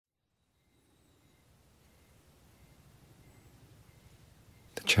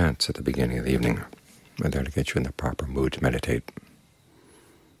chants at the beginning of the evening are there to get you in the proper mood to meditate.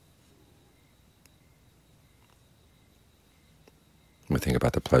 We think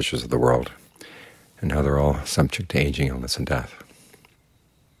about the pleasures of the world and how they're all subject to aging, illness, and death.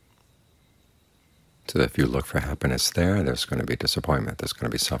 So that if you look for happiness there, there's going to be disappointment, there's going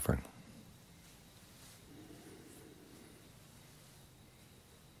to be suffering.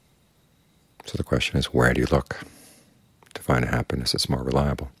 So the question is, where do you look to find a happiness that's more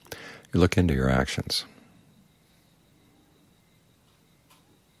reliable? You look into your actions.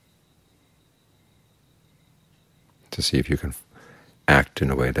 To see if you can act in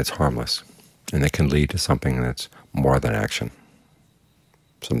a way that's harmless, and that can lead to something that's more than action,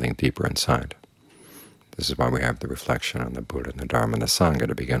 something deeper inside. This is why we have the reflection on the Buddha and the Dharma and the Sangha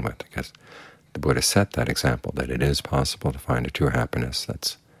to begin with, because the Buddha set that example, that it is possible to find a true happiness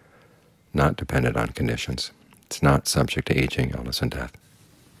that's not dependent on conditions. It's not subject to aging, illness, and death.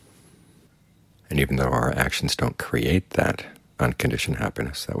 And even though our actions don't create that unconditioned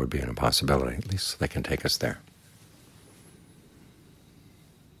happiness, that would be an impossibility. At least they can take us there.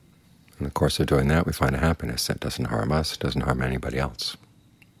 In the course of doing that, we find a happiness that doesn't harm us, doesn't harm anybody else.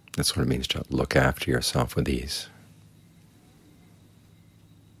 That's what it means to look after yourself with ease,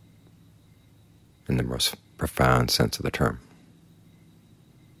 in the most profound sense of the term.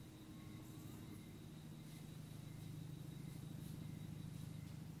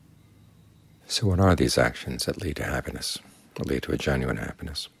 So what are these actions that lead to happiness, that lead to a genuine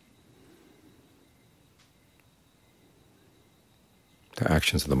happiness? They're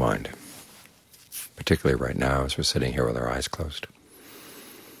actions of the mind, particularly right now as we're sitting here with our eyes closed,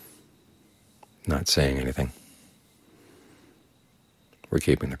 not saying anything. We're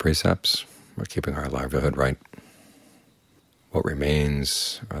keeping the precepts, we're keeping our livelihood right. What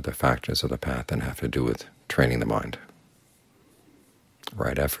remains are the factors of the path that have to do with training the mind.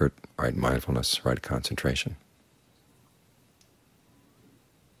 Right effort, right mindfulness, right concentration.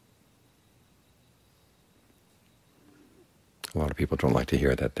 A lot of people don't like to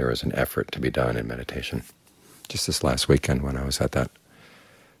hear that there is an effort to be done in meditation. Just this last weekend when I was at that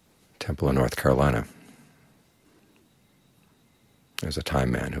temple in North Carolina, there was a Thai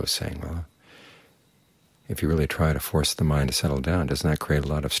man who was saying, well, if you really try to force the mind to settle down, doesn't that create a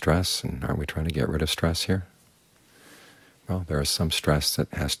lot of stress? And aren't we trying to get rid of stress here? Well, there is some stress that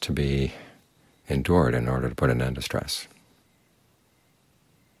has to be endured in order to put an end to stress.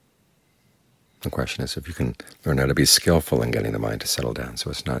 The question is if you can learn how to be skillful in getting the mind to settle down, so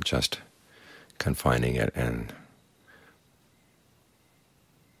it's not just confining it and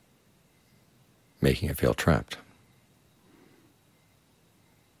making it feel trapped.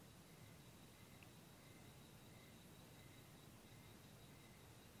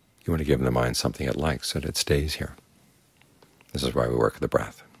 You want to give the mind something it likes so that it stays here. This is why we work with the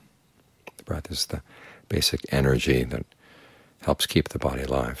breath. The breath is the basic energy that helps keep the body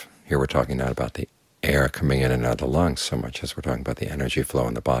alive. Here we're talking not about the air coming in and out of the lungs so much as we're talking about the energy flow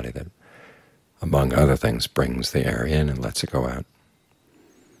in the body that, among other things, brings the air in and lets it go out.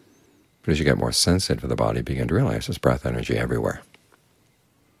 But as you get more sensitive to the body, you begin to realize there's breath energy everywhere.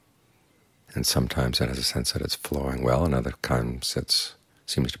 And sometimes it has a sense that it's flowing well, and other times it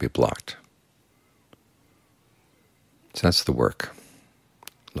seems to be blocked. So that's the work,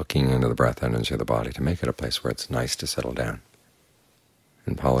 looking into the breath energy of the body to make it a place where it's nice to settle down.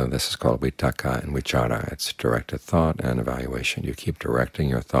 In Pali, this is called vitaka and vichara. It's directed thought and evaluation. You keep directing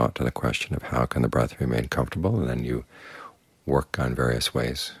your thought to the question of how can the breath remain comfortable, and then you work on various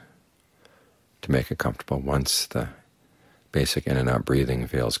ways to make it comfortable. Once the basic in and out breathing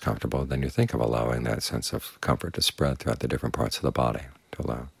feels comfortable, then you think of allowing that sense of comfort to spread throughout the different parts of the body, to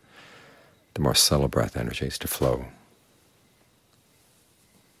allow the more subtle breath energies to flow.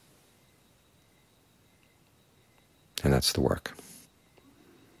 And that's the work.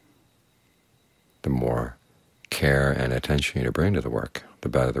 The more care and attention you bring to the work, the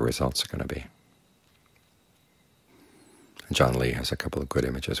better the results are going to be. And John Lee has a couple of good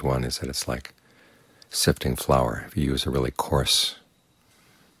images. One is that it's like sifting flour. If you use a really coarse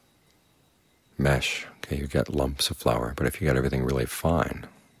mesh, okay, you get lumps of flour. But if you get everything really fine,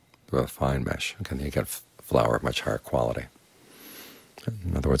 with a fine mesh, okay, then you get flour of much higher quality.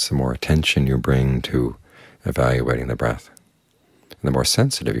 In other words, the more attention you bring to evaluating the breath, and the more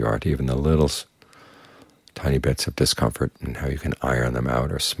sensitive you are to even the little tiny bits of discomfort and how you can iron them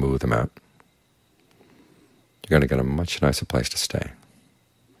out or smooth them out, you're going to get a much nicer place to stay.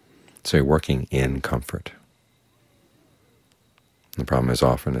 So you're working in comfort. The problem is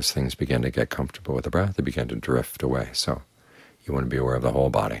often as things begin to get comfortable with the breath, they begin to drift away. So you want to be aware of the whole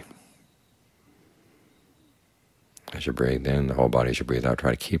body. As you breathe in, the whole body, as you breathe out,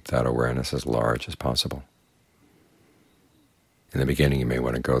 try to keep that awareness as large as possible. In the beginning, you may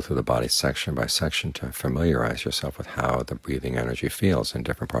want to go through the body section by section to familiarize yourself with how the breathing energy feels in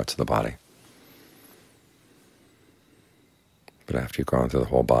different parts of the body. But after you've gone through the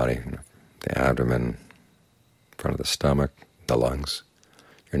whole body, the abdomen, front of the stomach, the lungs,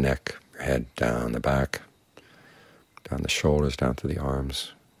 your neck, your head, down the back, down the shoulders, down to the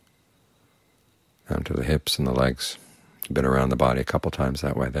arms, down to the hips and the legs. You've been around the body a couple times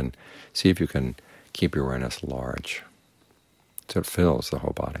that way, then see if you can keep your awareness large so it fills the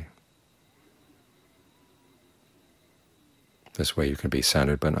whole body. This way you can be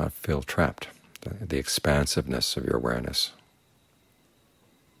centered but not feel trapped. The expansiveness of your awareness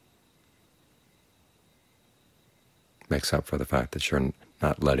makes up for the fact that you're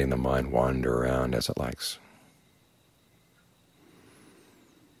not letting the mind wander around as it likes.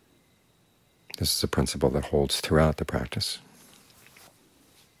 This is a principle that holds throughout the practice.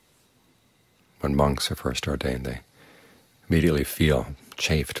 When monks are first ordained, they immediately feel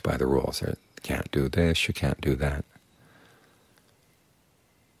chafed by the rules. You can't do this, you can't do that.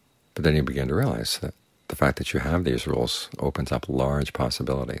 But then you begin to realize that the fact that you have these rules opens up large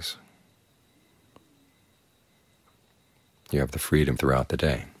possibilities. You have the freedom throughout the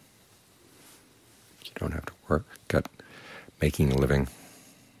day. You don't have to work at making a living.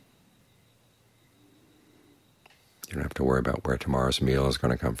 You don't have to worry about where tomorrow's meal is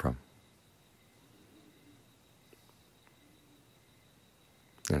going to come from.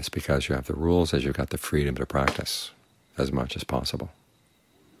 And it's because you have the rules as you've got the freedom to practice as much as possible.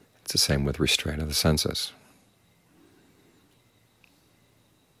 It's the same with restraint of the senses.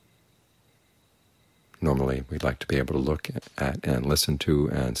 Normally we'd like to be able to look at and listen to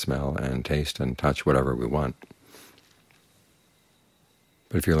and smell and taste and touch whatever we want.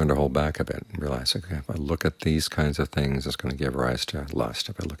 But if you learn to hold back a bit and realize, okay, if I look at these kinds of things, it's going to give rise to lust.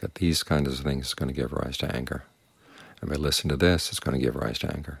 If I look at these kinds of things, it's going to give rise to anger. If I listen to this, it's going to give rise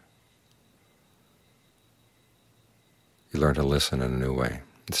to anger. You learn to listen in a new way.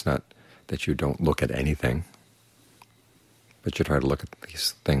 It's not that you don't look at anything, but you try to look at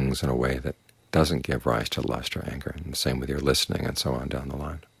these things in a way that doesn't give rise to lust or anger, and the same with your listening and so on down the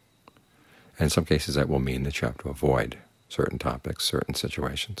line. And in some cases that will mean that you have to avoid certain topics, certain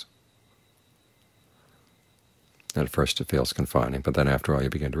situations. And at first it feels confining, but then after all you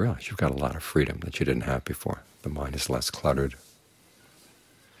begin to realize you've got a lot of freedom that you didn't have before. The mind is less cluttered,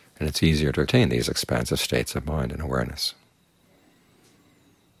 and it's easier to attain these expansive states of mind and awareness.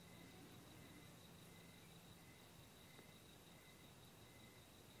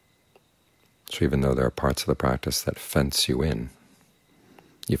 So even though there are parts of the practice that fence you in,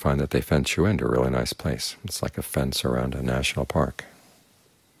 you find that they fence you into a really nice place. It's like a fence around a national park.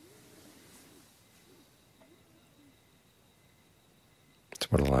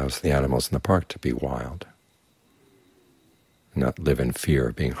 It's what allows the animals in the park to be wild, and not live in fear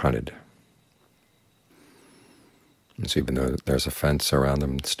of being hunted. And so even though there's a fence around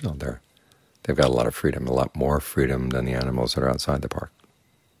them, still they've got a lot of freedom, a lot more freedom than the animals that are outside the park.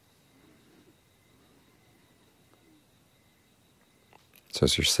 So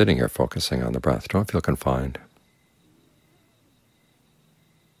as you're sitting here focusing on the breath, don't feel confined.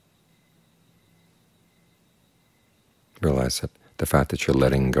 Realize that the fact that you're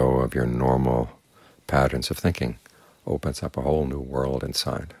letting go of your normal patterns of thinking opens up a whole new world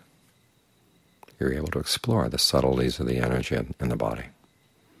inside. You're able to explore the subtleties of the energy in the body.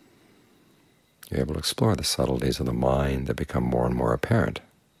 You're able to explore the subtleties of the mind that become more and more apparent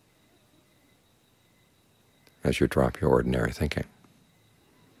as you drop your ordinary thinking.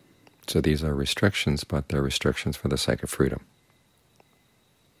 So these are restrictions, but they're restrictions for the sake of freedom.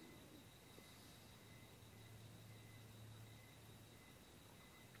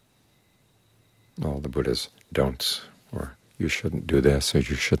 All the Buddha's don'ts, or you shouldn't do this, or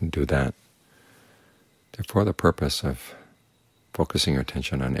you shouldn't do that, they're for the purpose of focusing your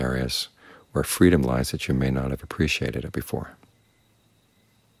attention on areas where freedom lies that you may not have appreciated it before.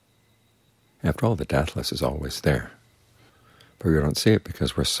 After all, the deathless is always there, but we don't see it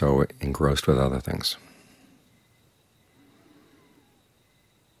because we're so engrossed with other things.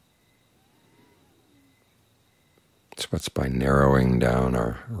 It's what's by narrowing down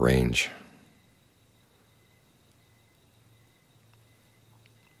our range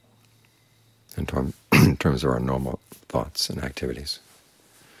in terms of our normal thoughts and activities,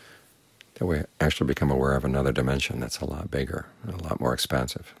 that we actually become aware of another dimension that's a lot bigger and a lot more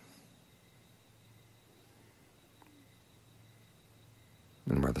expansive,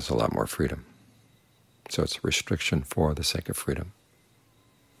 and where there's a lot more freedom. So it's a restriction for the sake of freedom.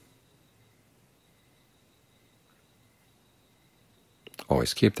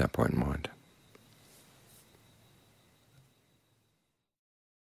 always keep that point in mind.